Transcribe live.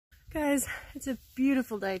Guys, it's a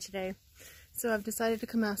beautiful day today, so I've decided to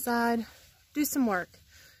come outside, do some work,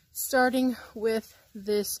 starting with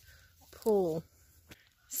this pool.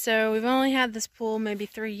 So we've only had this pool maybe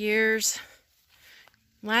 3 years.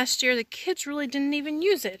 Last year the kids really didn't even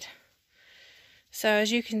use it. So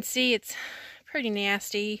as you can see, it's pretty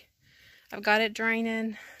nasty. I've got it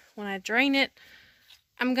draining. When I drain it,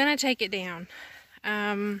 I'm gonna take it down.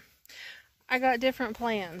 I got different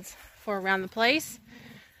plans for around the place,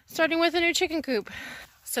 starting with a new chicken coop.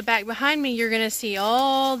 So back behind me, you're gonna see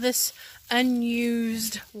all this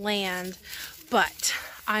unused land, but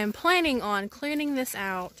I am planning on cleaning this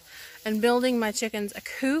out and building my chickens a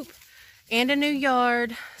coop and a new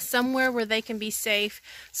yard somewhere where they can be safe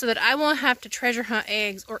so that I won't have to treasure hunt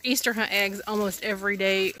eggs or Easter hunt eggs almost every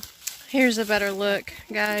day. Here's a better look,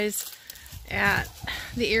 guys, at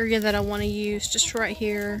the area that I want to use, just right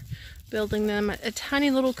here. Building them a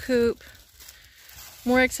tiny little coop,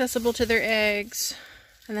 more accessible to their eggs,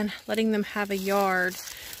 and then letting them have a yard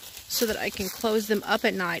so that I can close them up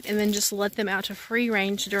at night and then just let them out to free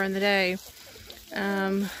range during the day.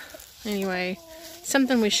 Anyway,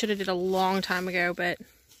 something we should have did a long time ago, but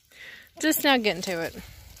just now getting to it.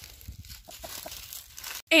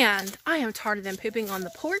 And I am tired of them pooping on the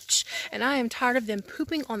porch, and I am tired of them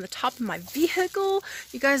pooping on the top of my vehicle.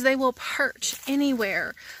 You guys, they will perch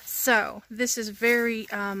anywhere. So this is very,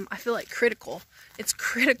 I feel like critical. It's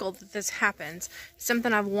critical that this happens. It's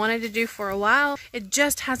something I've wanted to do for a while. It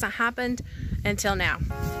just hasn't happened until now.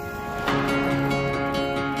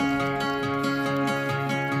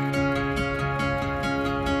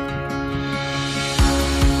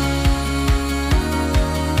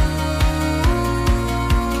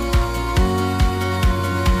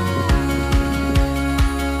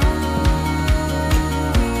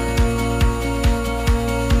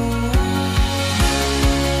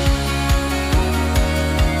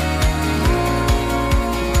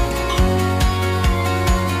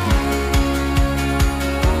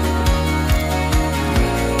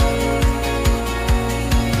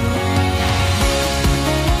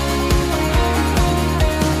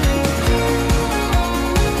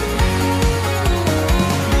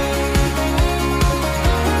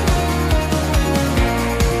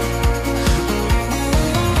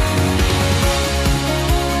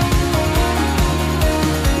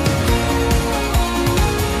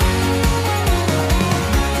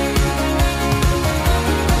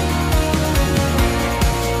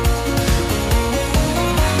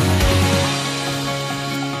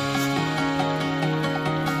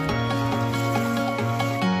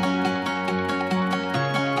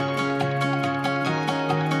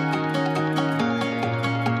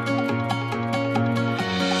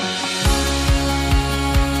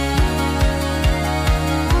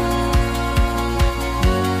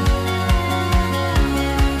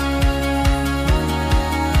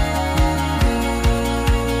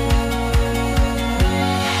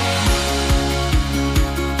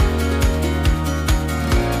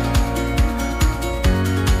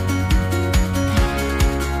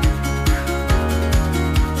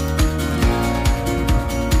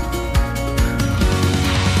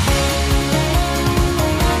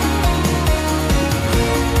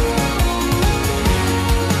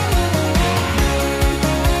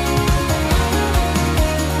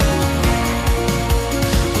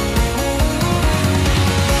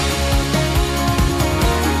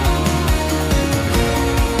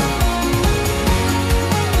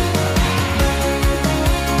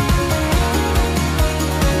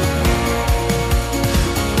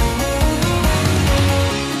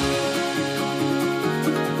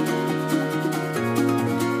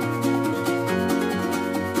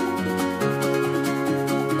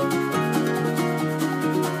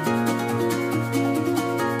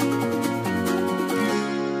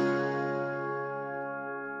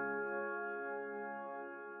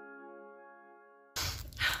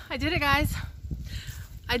 I did it, guys.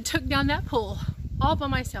 I took down that pool all by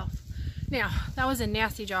myself. Now, that was a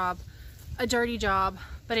nasty job, a dirty job,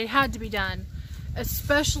 but it had to be done,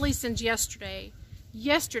 especially since yesterday.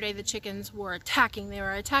 Yesterday, the chickens were attacking. They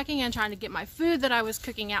were attacking and trying to get my food that I was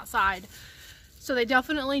cooking outside. So they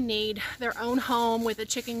definitely need their own home with a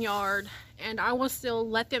chicken yard, and I will still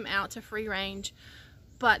let them out to free range.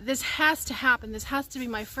 But this has to happen. This has to be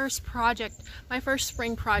my first project, my first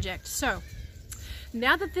spring project. So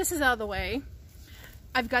now that this is out of the way,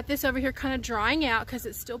 I've got this over here kind of drying out because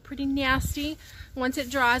it's still pretty nasty. Once it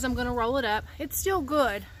dries, I'm going to roll it up. It's still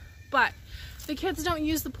good, but the kids don't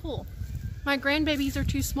use the pool. My grandbabies are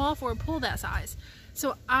too small for a pool that size,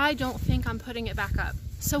 so I don't think I'm putting it back up.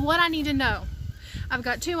 So what I need to know, I've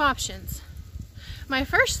got two options. My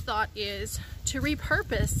first thought is to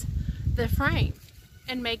repurpose the frame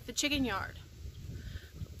and make the chicken yard.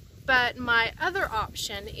 But my other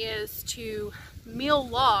option is to mill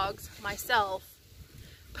logs myself,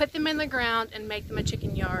 put them in the ground, and make them a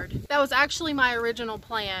chicken yard. That was actually my original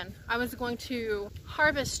plan. I was going to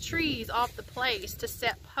harvest trees off the place to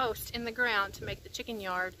set posts in the ground to make the chicken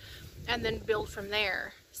yard and then build from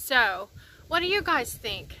there. So, what do you guys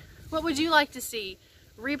think? What would you like to see?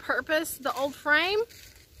 Repurpose the old frame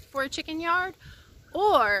for a chicken yard,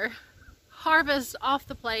 or harvest off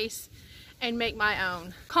the place and make my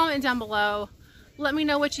own? Comment down below. Let me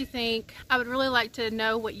know what you think. I would really like to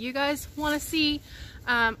know what you guys want to see.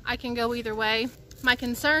 I can go either way. My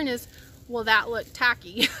concern is, will that look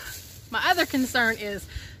tacky? My other concern is,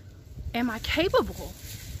 am I capable?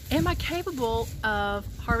 Am I capable of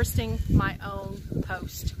harvesting my own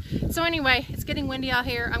post? So anyway, it's getting windy out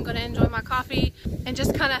here. I'm going to enjoy my coffee and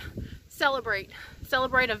just kind of celebrate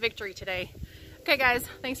a victory today. Okay guys,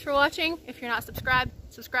 thanks for watching. If you're not subscribed,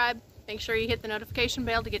 subscribe. Make sure you hit the notification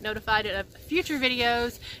bell to get notified of future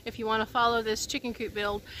videos if you want to follow this chicken coop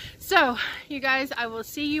build. So, you guys, I will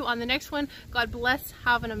see you on the next one. God bless.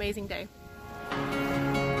 Have an amazing day.